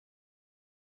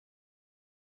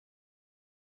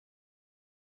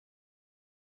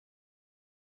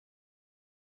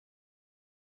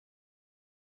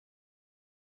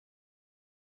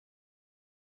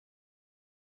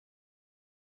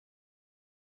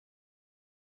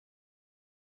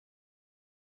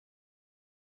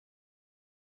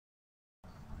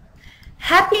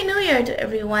Happy New Year to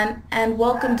everyone and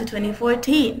welcome to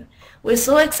 2014. We're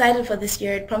so excited for this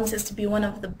year. It promises to be one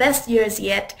of the best years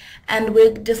yet, and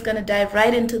we're just going to dive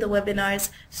right into the webinars,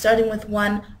 starting with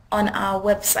one on our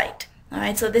website.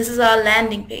 Alright, so this is our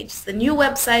landing page. It's the new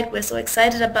website. We're so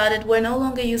excited about it. We're no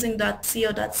longer using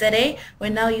 .co.za. We're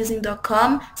now using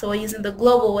 .com, so we're using the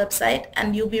global website,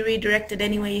 and you'll be redirected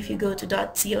anyway if you go to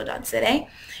 .co.za.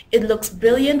 It looks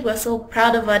brilliant. We're so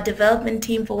proud of our development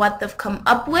team for what they've come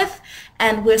up with,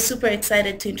 and we're super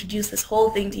excited to introduce this whole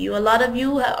thing to you. A lot of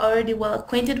you are already well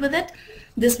acquainted with it.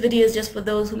 This video is just for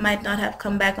those who might not have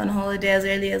come back on holiday as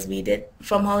early as we did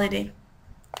from holiday.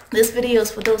 This video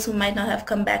is for those who might not have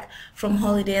come back from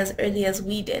holiday as early as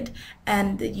we did,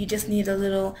 and you just need a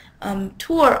little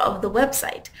tour of the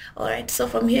website. Alright, so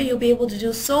from here you'll be able to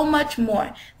do so much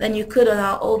more than you could on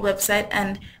our old website,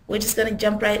 and we're just going to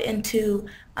jump right into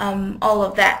all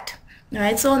of that.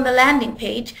 Alright, so on the landing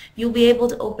page, you'll be able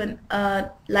to open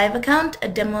a live account, a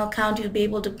demo account. You'll be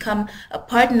able to become a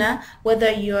partner, whether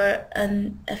you're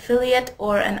an affiliate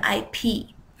or an IP.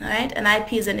 Alright, an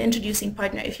IP is an introducing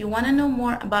partner. If you want to know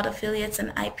more about affiliates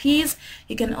and IPs,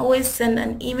 you can always send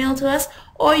an email to us,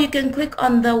 or you can click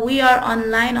on the We Are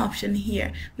Online option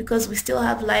here, because we still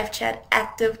have live chat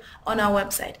active on our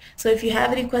website. So if you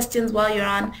have any questions while you're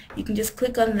on, you can just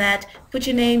click on that, put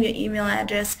your name, your email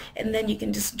address, and then you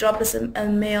can just drop us a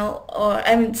mail, or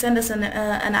send us an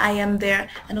IM there,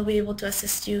 and we'll be able to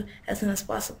assist you as soon as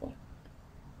possible.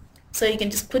 So you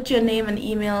can just put your name and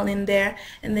email in there,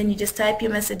 and then you just type your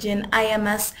message in,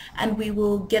 IMS, and we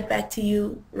will get back to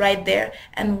you right there,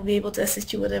 and we'll be able to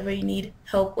assist you whatever you need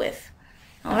help with.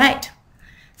 Alright,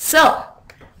 so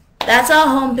that's our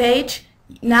homepage.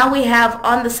 Now we have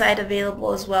on the site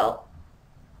available as well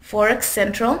Forex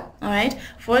Central. Alright,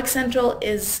 Forex Central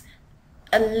is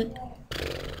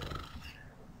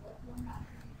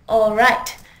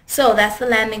alright, so that's the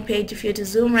landing page. If you're to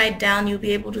zoom right down, you'll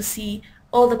be able to see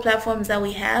all the platforms that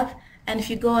we have, and if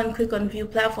you go and click on view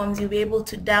platforms, you'll be able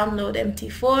to download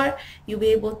MT4, you'll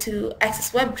be able to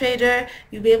access WebTrader,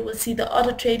 you'll be able to see the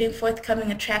auto trading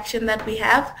forthcoming attraction that we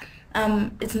have.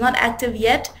 It's not active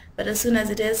yet, but as soon as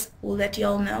it is, we'll let you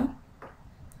all know.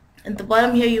 At the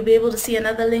bottom here, you'll be able to see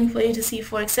another link for you to see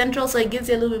Forex Central, so it gives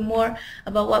you a little bit more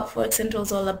about what Forex Central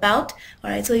is all about.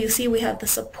 Alright, so you see we have the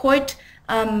support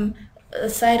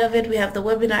side of it, we have the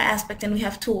webinar aspect, and we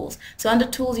have tools. So under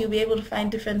tools, you'll be able to find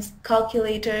different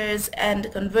calculators and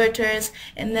converters,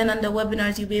 and then under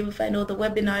webinars, you'll be able to find all the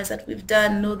webinars that we've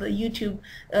done, all the YouTube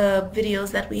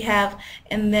videos that we have,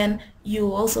 and then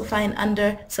you also find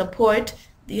under support,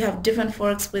 you have different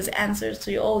Forex quiz answers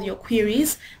to all your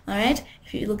queries. Alright,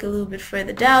 if you look a little bit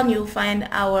further down, you'll find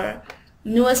our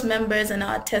newest members and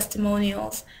our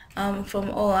testimonials from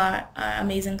all our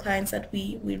amazing clients that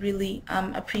we really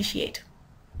appreciate.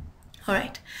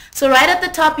 Alright, so right at the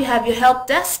top you have your help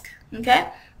desk, okay,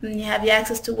 and you have your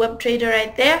access to WebTrader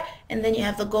right there, and then you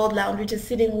have the Gold Lounge, which is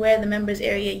sitting where the members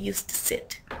area used to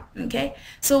sit. Okay,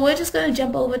 so we're just going to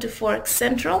jump over to Forex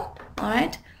Central.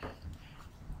 Alright,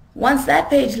 once that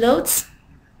page loads,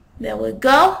 there we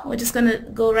go. We're just going to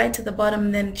go right to the bottom,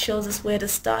 and then it shows us where to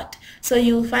start. So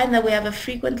you'll find that we have a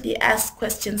frequently asked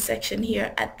questions section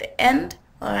here at the end,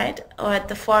 alright, or at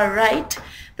the far right.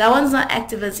 That one's not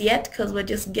active as yet because we're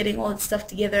just getting all the stuff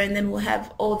together, and then we'll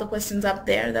have all the questions up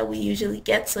there that we usually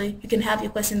get, so you can have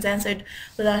your questions answered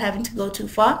without having to go too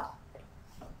far.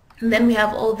 And then we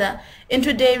have all the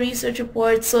intraday research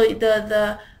reports, so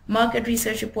the market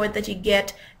research report that you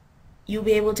get, you'll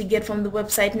be able to get from the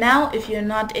website now. If you're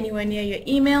not anywhere near your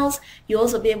emails, you'll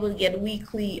also be able to get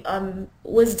weekly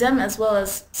wisdom, as well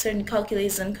as certain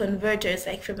calculators and converters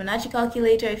like Fibonacci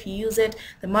calculator if you use it,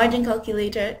 the margin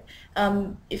calculator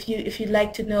if you'd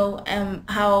like to know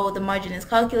how the margin is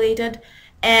calculated.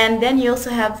 And then you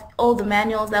also have all the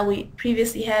manuals that we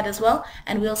previously had as well,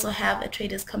 and we also have a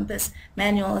Trader's Compass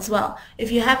manual as well. If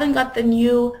you haven't got the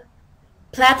new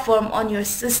platform on your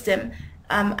system,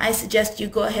 I suggest you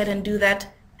go ahead and do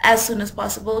that as soon as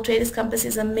possible. Trader's Compass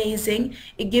is amazing.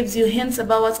 It gives you hints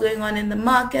about what's going on in the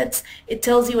markets. It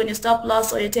tells you when your stop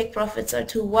loss or your take profits are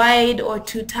too wide or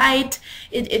too tight.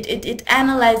 It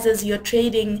analyzes your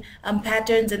trading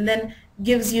patterns, and then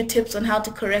gives you tips on how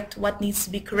to correct what needs to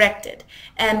be corrected.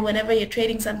 And whenever you're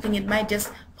trading something, it might just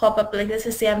pop up, like let's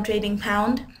just say I'm trading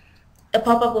pound. A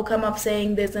pop-up will come up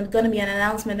saying there's going to be an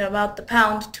announcement about the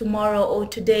pound tomorrow or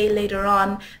today later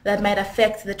on that might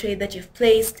affect the trade that you've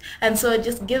placed, and so it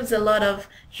just gives a lot of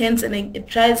hints, and it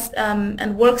tries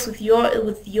and works with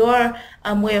your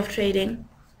way of trading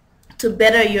to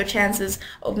better your chances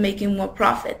of making more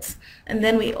profits. And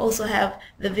then we also have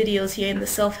the videos here in the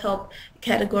self-help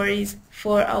categories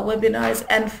for our webinars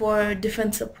and for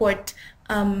different support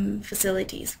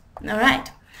facilities. All right.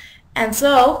 And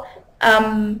so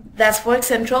that's Forex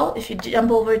Central. If you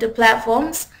jump over to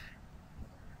platforms,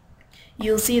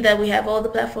 you'll see that we have all the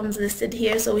platforms listed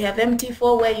here. So we have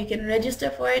MT4 where you can register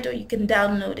for it or you can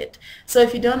download it. So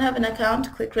if you don't have an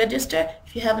account, click register.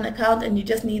 If you have an account and you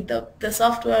just need the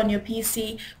software on your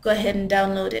PC, go ahead and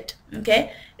download it,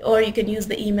 okay? Or you can use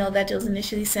the email that was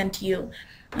initially sent to you.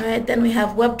 Alright, then we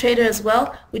have WebTrader as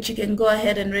well, which you can go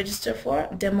ahead and register for,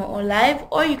 demo or live,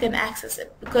 or you can access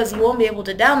it because you won't be able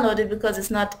to download it because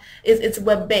it's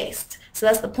web-based. So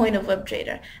that's the point of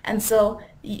WebTrader. And so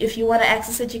if you want to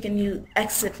access it, you can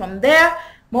access it from there.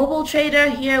 Mobile Trader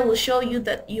here will show you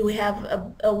that you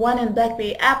have a one in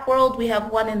BlackBerry App World, we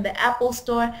have one in the Apple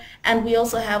Store, and we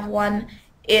also have one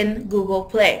in Google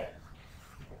Play.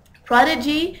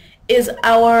 Prodigy is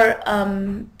our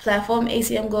platform.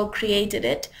 ACM Go created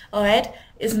it. All right,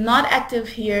 it's not active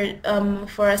here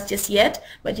for us just yet,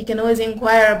 but you can always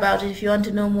inquire about it if you want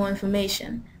to know more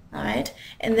information. All right,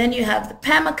 and then you have the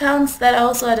PAM accounts that are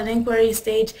also at an inquiry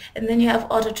stage, and then you have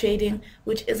auto trading,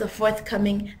 which is a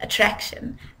forthcoming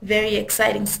attraction. Very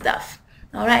exciting stuff.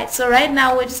 All right, so right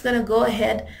now we're just going to go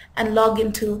ahead and log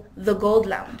into the Gold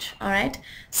Lounge. All right,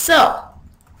 so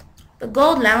the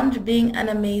Gold Lounge being an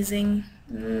amazing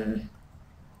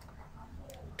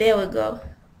there we go.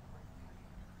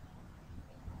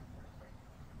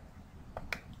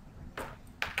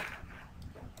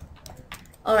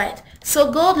 All right, so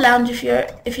Gold Lounge, if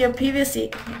you're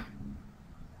previously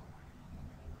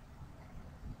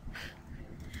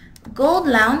Gold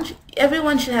Lounge,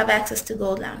 everyone should have access to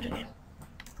Gold Lounge. Okay?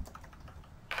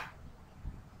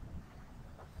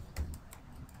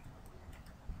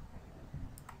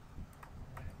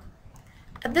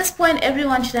 At this point,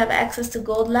 everyone should have access to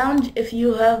Gold Lounge. If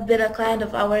you have been a client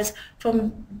of ours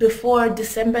from before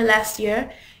December last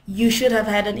year, you should have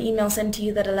had an email sent to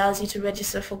you that allows you to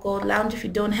register for Gold Lounge. If you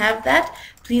don't have that,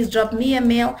 please drop me a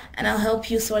mail and I'll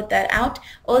help you sort that out.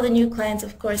 All the new clients,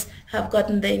 of course, have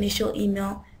gotten the initial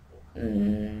email.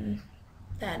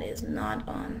 That is not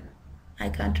on. I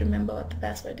can't remember what the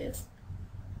password is.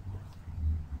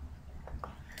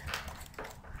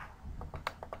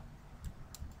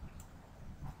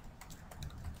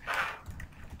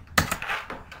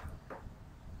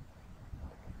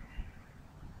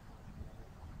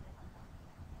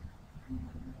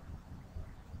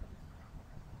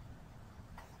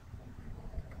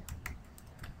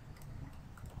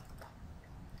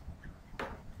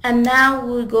 And now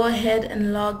we'll go ahead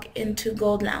and log into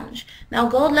Gold Lounge. Now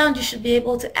Gold Lounge you should be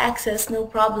able to access no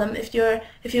problem. If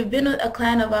you've been a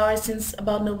client of ours since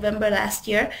about November last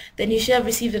year, then you should have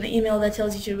received an email that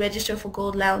tells you to register for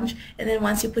Gold Lounge, and then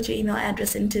once you put your email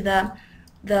address into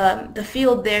the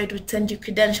field there, it would send you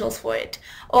credentials for it.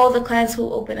 All the clients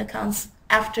who open accounts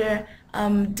after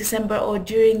December or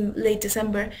during late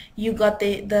December, you got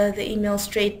the email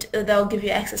straight that'll give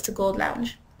you access to Gold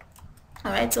Lounge.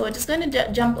 Alright, so we're just going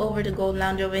to jump over to Gold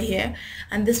Lounge over here,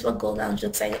 and this is what Gold Lounge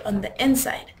looks like on the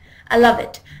inside. I love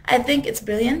it. I think it's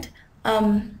brilliant.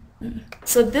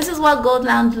 So this is what Gold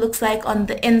Lounge looks like on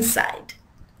the inside.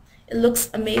 It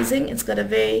looks amazing. It's got a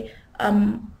very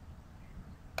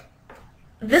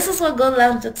this is what Gold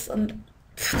Lounge looks on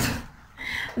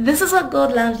this is what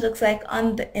Gold Lounge looks like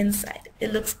on the inside.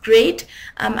 It looks great.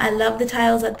 I love the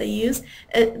tiles that they use.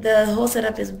 The whole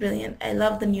setup is brilliant. I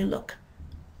love the new look.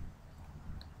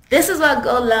 This is what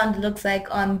Gold Lounge looks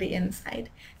like on the inside.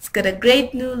 It's got a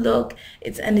great new look,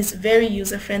 and it's very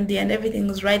user-friendly, and everything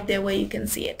is right there where you can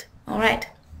see it. Alright,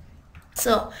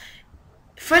 so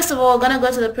first of all, we're going to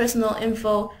go to the personal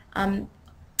info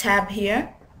tab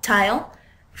here, tile.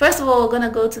 First of all, we're going to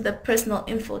go to the personal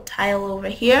info tile over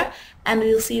here, and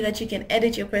you'll see that you can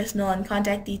edit your personal and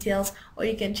contact details, or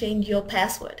you can change your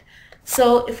password.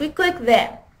 So if we click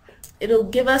there, it'll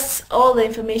give us all the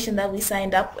information that we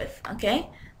signed up with, okay?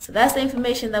 So that's the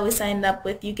information that we signed up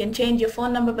with. You can change your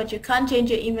phone number, but you can't change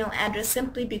your email address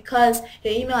simply because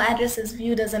your email address is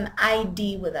viewed as an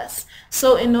ID with us.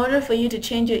 So in order for you to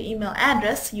change your email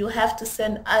address, you have to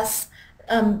send us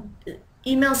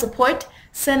email support,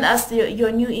 send us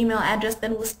your new email address,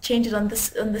 then we'll change it on the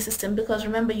system, because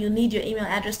remember, you need your email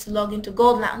address to log into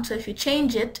Gold Lounge. So if you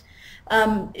change it,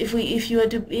 if you were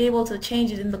to be able to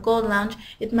change it in the Gold Lounge,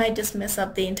 it might just mess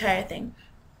up the entire thing.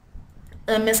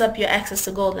 Mess up your access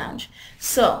to Gold Lounge.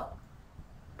 So,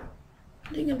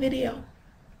 I'm doing a video.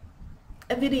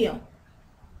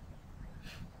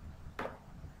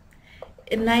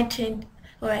 It might change.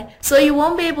 Alright, so you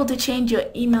won't be able to change your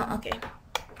email. Okay,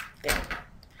 There.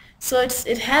 So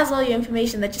it has all your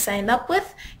information that you signed up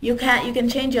with. You can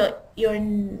change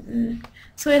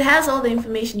so it has all the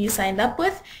information you signed up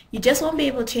with. You just won't be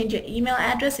able to change your email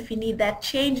address. If you need that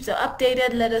changed or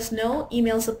updated, let us know.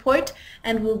 Email support,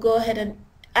 and we'll go ahead and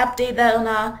update that on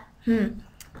our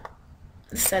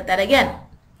let's start that again.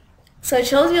 So it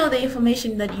shows you all the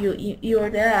information that you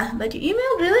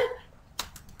emailed, really.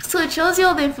 So it shows you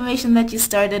all the information that you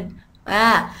started.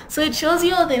 So it shows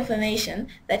you all the information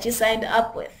that you signed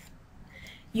up with.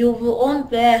 You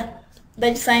won't that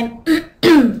you signed.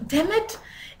 Damn it!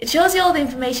 It shows you all the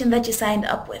information that you signed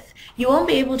up with. You won't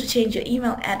be able to change your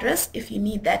email address. If you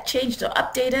need that changed or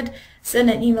updated, send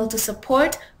an email to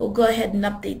support. We'll go ahead and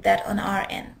update that on our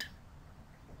end.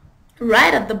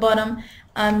 Right at the bottom,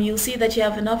 you'll see that you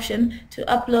have an option to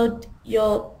upload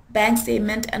your bank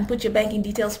statement and put your banking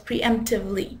details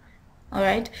preemptively.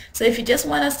 Alright, so if you just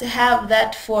want us to have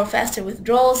that for faster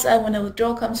withdrawals, when a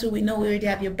withdrawal comes through, we know we already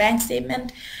have your bank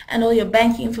statement and all your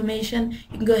banking information.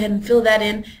 You can go ahead and fill that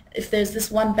in if there's this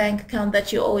one bank account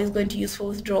that you're always going to use for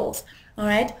withdrawals.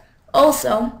 Alright,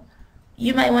 also,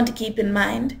 you might want to keep in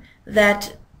mind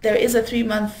that there is a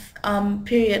 3-month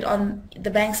period on the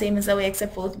bank statements that we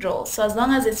accept for withdrawals. So as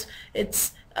long as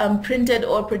it's printed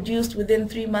or produced within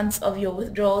 3 months of your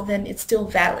withdrawal, then it's still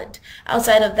valid.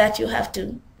 Outside of that, you'll have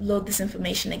to load this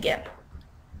information again.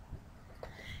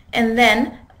 And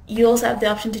then you also have the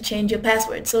option to change your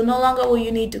password. So no longer will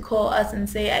you need to call us and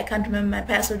say, I can't remember my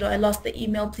password, or I lost the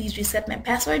email, please reset my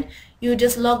password. You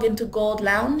just log into Gold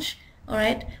Lounge.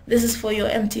 Alright, this is for your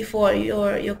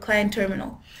MT4, your client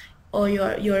terminal, or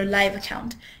your live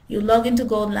account. You log into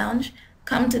Gold Lounge,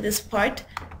 come to this part,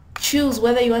 choose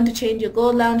whether you want to change your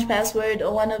Gold Lounge password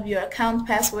or one of your account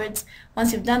passwords.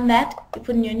 Once you've done that, you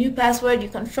put in your new password, you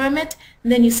confirm it,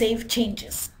 and then you save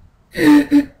changes.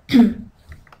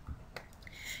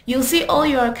 You'll see all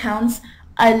your accounts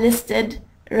are listed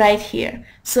right here.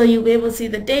 So you'll be able to see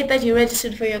the date that you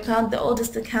registered for your account, the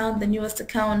oldest account, the newest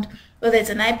account, whether it's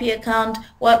an IP account,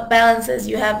 what balances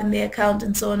you have in the account,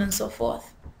 and so on and so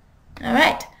forth.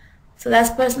 Alright, so that's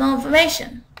personal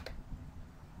information.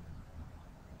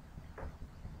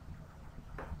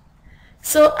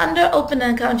 So under open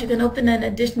an account, you can open an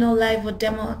additional live or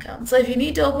demo account. So if you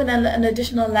need to open an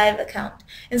additional live account,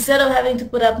 instead of having to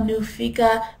put up new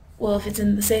FICA, well, if it's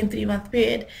in the same 3-month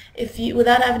period,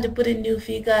 without having to put in new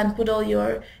FICA and put all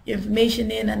your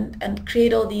information in and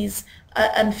create all these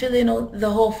and fill in the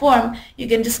whole form, you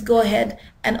can just go ahead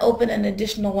and open an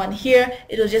additional one here.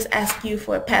 It'll just ask you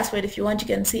for a password. If you want, you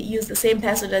can use the same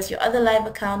password as your other live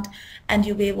account, and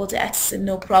you'll be able to access it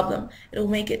no problem. It'll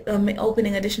make it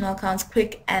opening additional accounts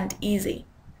quick and easy.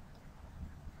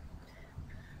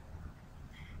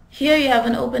 Here you have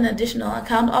an open additional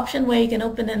account option where you can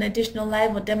open an additional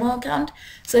live or demo account.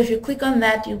 So if you click on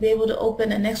that, you'll be able to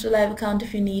open an extra live account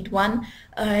if you need one.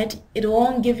 Alright, it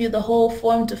won't give you the whole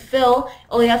form to fill.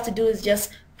 All you have to do is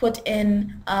just put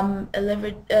in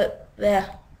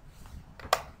there.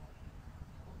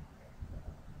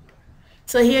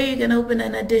 So here you can open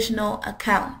an additional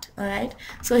account. Alright,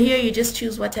 so here you just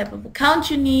choose what type of account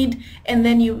you need, and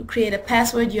then you create a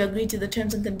password, you agree to the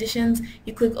terms and conditions,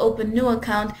 you click open new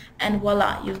account, and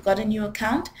voila, you've got a new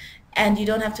account, and you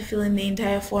don't have to fill in the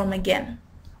entire form again.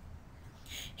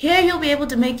 Here you'll be able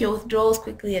to make your withdrawals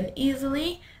quickly and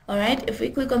easily. Alright, if we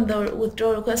click on the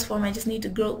withdrawal request form, I just need to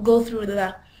go through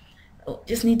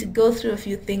a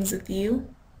few things with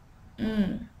you.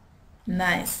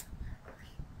 Nice.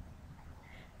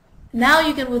 Now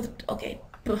you can okay,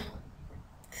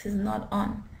 this is not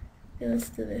on. Okay, let's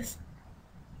do this.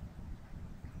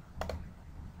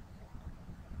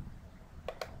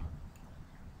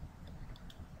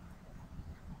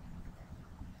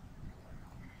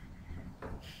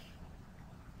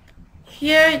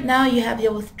 Here now you have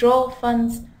your withdrawal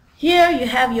funds. Here you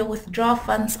have your withdraw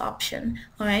funds option.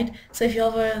 Alright, so if you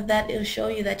hover that, it'll show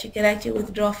you that you can actually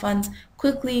withdraw funds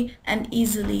quickly and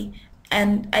easily.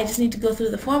 And I just need to go through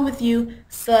the form with you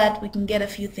so that we can get a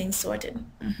few things sorted.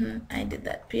 I did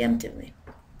that preemptively.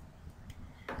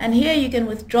 And here you can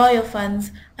withdraw your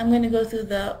funds. I'm going to go through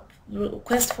the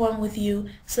request form with you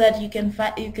so that you can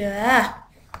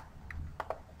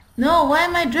no, why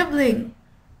am I dribbling?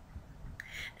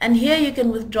 And here you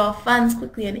can withdraw funds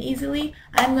quickly and easily.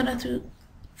 I'm going to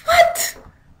what?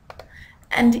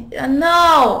 And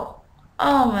no!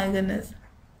 Oh my goodness.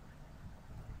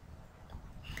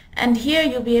 And here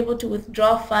you'll be able to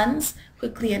withdraw funds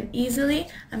quickly and easily.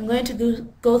 I'm going to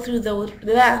go through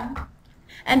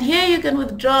and here you can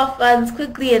withdraw funds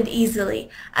quickly and easily.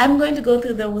 I'm going to go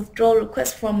through the withdrawal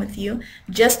request form with you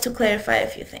just to clarify a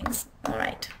few things.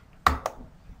 Alright.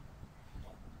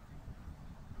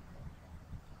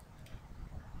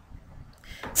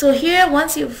 So here,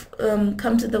 once you've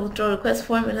come to the withdrawal request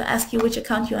form, it'll ask you which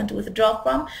account you want to withdraw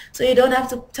from. So you don't have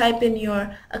to type in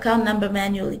your account number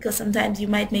manually, because sometimes you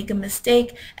might make a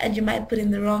mistake and you might put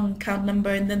in the wrong account number,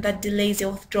 and then that delays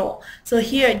your withdrawal. So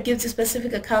here it gives you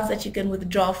specific accounts that you can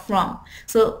withdraw from.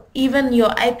 So even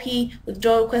your IP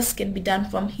withdrawal requests can be done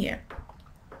from here.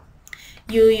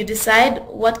 You decide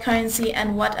what currency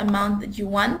and what amount that you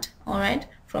want, alright,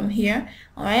 from here,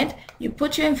 alright. You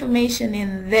put your information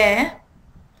in there.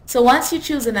 So once you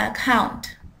choose an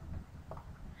account,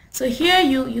 so here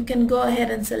you can go ahead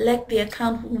and select the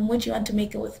account from which you want to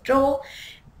make a withdrawal,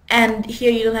 and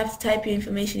here you don't have to type your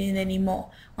information in anymore.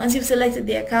 Once you've selected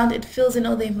the account, it fills in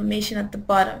all the information at the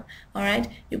bottom. Alright,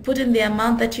 you put in the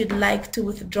amount that you'd like to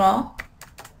withdraw,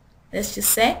 let's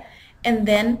just say, and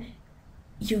then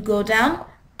you go down,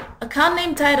 account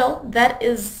name title, that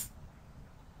is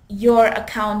your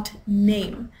account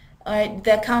name, alright,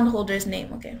 the account holder's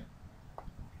name, okay.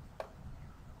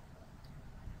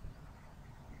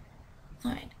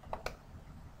 Alright,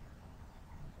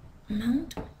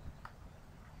 amount.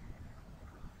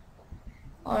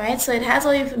 Alright, so it has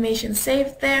all your information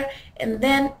saved there, and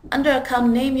then under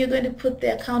account name you're going to put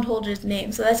the account holder's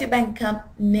name. So that's your bank account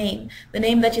name, the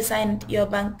name that you signed your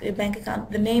bank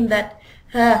account, the name that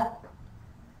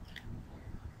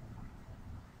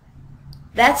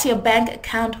that's your bank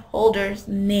account holder's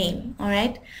name.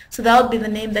 Alright, so that would be the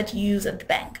name that you use at the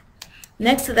bank.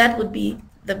 Next to that would be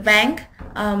the bank,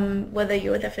 whether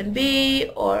you're with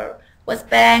FNB or West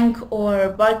Bank or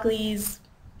Barclays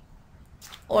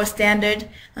or Standard,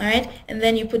 alright, and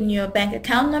then you put in your bank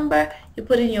account number, you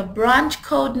put in your branch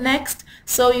code next.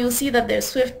 So you'll see that there's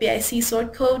SWIFT BIC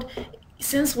sort code.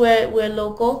 Since we're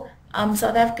local,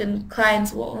 South African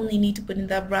clients will only need to put in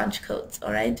their branch codes,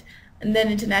 alright, and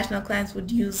then international clients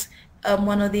would use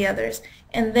one or the others.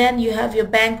 And then you have your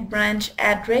bank branch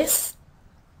address,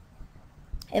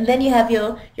 and then you have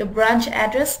your branch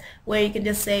address where you can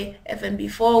just say FNB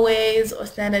Four Ways or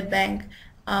Standard Bank,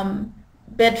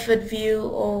 Bedford View,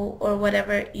 or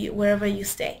whatever, wherever you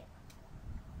stay.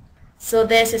 So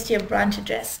there's just your branch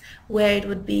address where it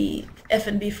would be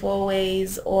FNB Four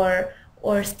Ways or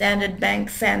Standard Bank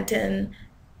Santon,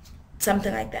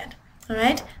 something like that.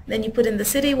 Alright, then you put in the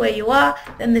city where you are.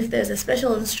 Then if there's a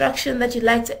special instruction that you'd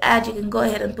like to add, you can go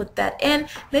ahead and put that in.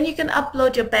 Then you can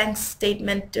upload your bank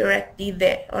statement directly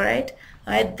there. Alright,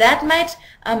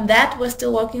 that we're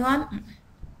still working on.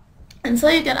 And so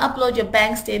you can upload your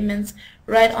bank statements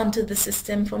right onto the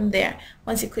system from there.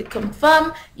 Once you click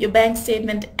confirm, your bank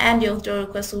statement and your withdrawal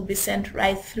request will be sent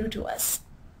right through to us.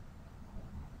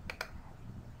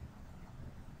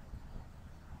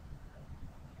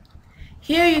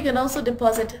 Here you can also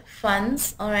deposit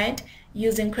funds, alright,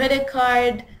 using credit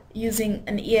card, using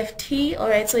an EFT,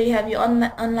 alright, so you have your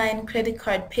online credit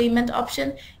card payment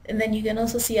option, and then you can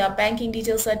also see our banking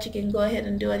details so that you can go ahead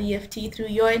and do an EFT through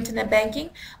your internet banking.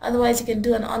 Otherwise you can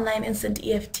do an online instant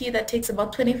EFT that takes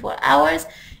about 24 hours.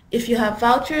 If you have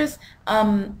vouchers,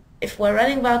 if we're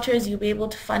running vouchers, you'll be able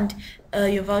to fund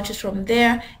your vouchers from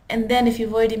there. And then if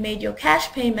you've already made your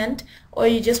cash payment, or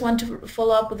you just want to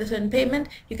follow up with a certain payment,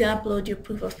 you can upload your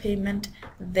proof of payment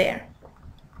there.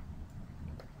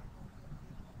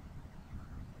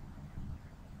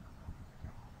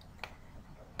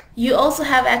 You also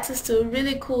have access to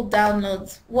really cool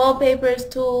downloads, wallpapers,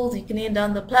 tools. You can even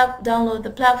download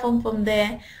the platform from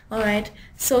there. Alright,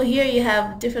 so here you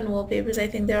have different wallpapers. I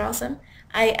think they're awesome.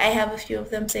 I have a few of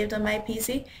them saved on my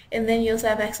PC, and then you also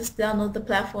have access to download the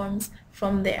platforms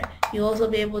from there. You'll also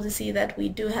be able to see that we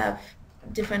do have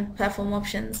different platform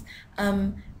options,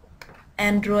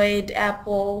 Android,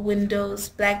 Apple, Windows,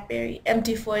 BlackBerry,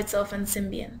 MT4 itself, and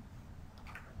Symbian.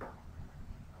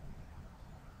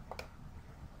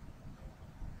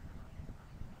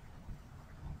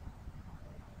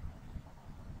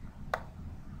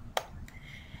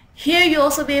 Here you'll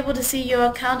also be able to see your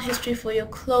account history for your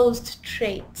closed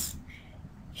trades.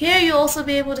 Here you'll also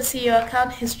be able to see your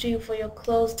account history for your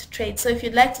closed trades. So if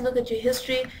you'd like to look at your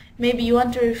history, maybe you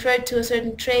want to refer to a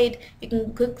certain trade, you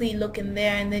can quickly look in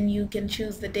there, and then you can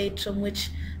choose the date from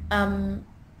which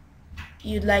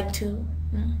you'd like to.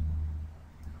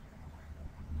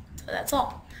 So that's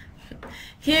all.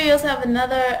 Here you also have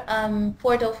another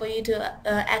portal for you to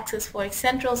access Forex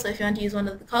Central. So if you want to use one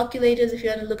of the calculators, if you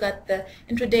want to look at the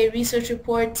intraday research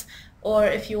reports, or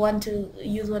if you want to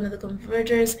use one of the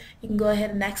converters, you can go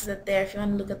ahead and access it there if you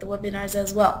want to look at the webinars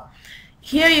as well.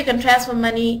 Here you can transfer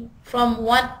money from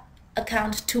one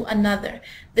account to another.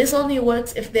 This only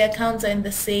works if the accounts are in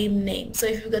the same name. So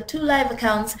if you've got two live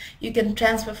accounts, you can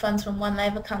transfer funds from one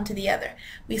live account to the other.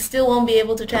 We still won't be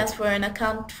able to transfer an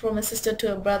account from a sister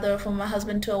to a brother, or from a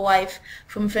husband to a wife,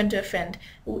 from a friend to a friend.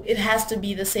 It has to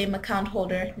be the same account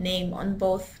holder name on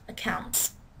both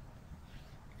accounts.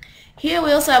 Here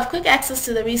we also have quick access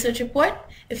to the research report.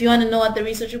 If you want to know what the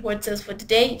research report says for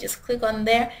today, just click on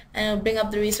there and it'll bring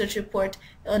up the research report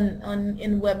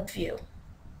in web view.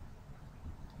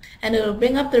 And it will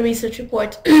bring up the research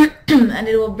report and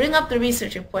it will bring up the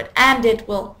research report and it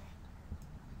will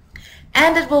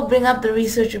bring up the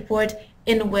research report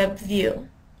in web view.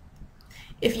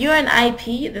 If you're an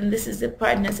IP, then this is the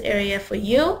partners area for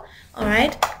you.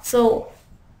 Alright, so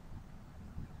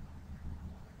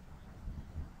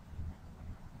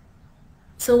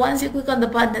once you click on the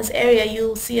partners area,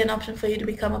 you'll see an option for you to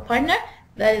become a partner.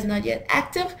 That is not yet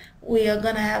active. We are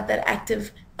going to have that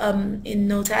active in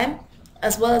no time,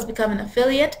 as well as become an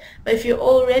affiliate. But if you're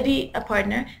already a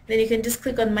partner, then you can just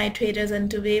click on My Traders and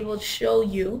to be able to show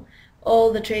you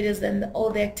all the traders and all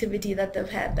the activity that they've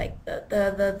had, like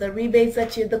the rebates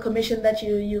that the commission that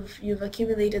you've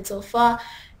accumulated so far,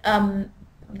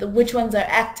 which ones are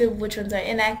active, which ones are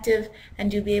inactive,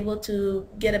 and you'll be able to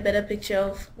get a better picture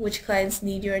of which clients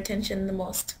need your attention the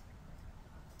most.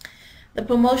 The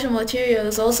promotion material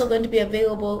is also going to be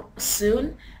available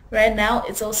soon. Right now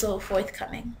it's also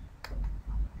forthcoming.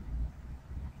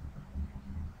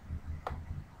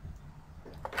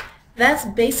 That's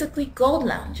basically Gold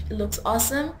Lounge. It looks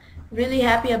awesome. Really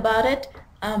happy about it.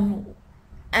 And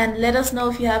let us know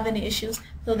if you have any issues.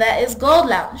 So that is Gold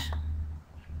Lounge.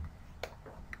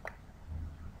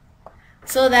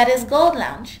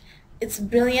 It's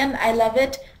brilliant. I love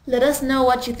it. Let us know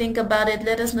what you think about it.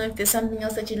 Let us know if there's something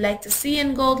else that you'd like to see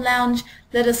in Gold Lounge.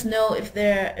 Let us know if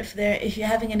you're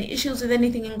having any issues with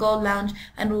anything in Gold Lounge,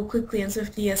 and we'll quickly and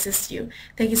swiftly assist you.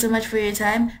 Thank you so much for your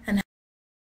time, and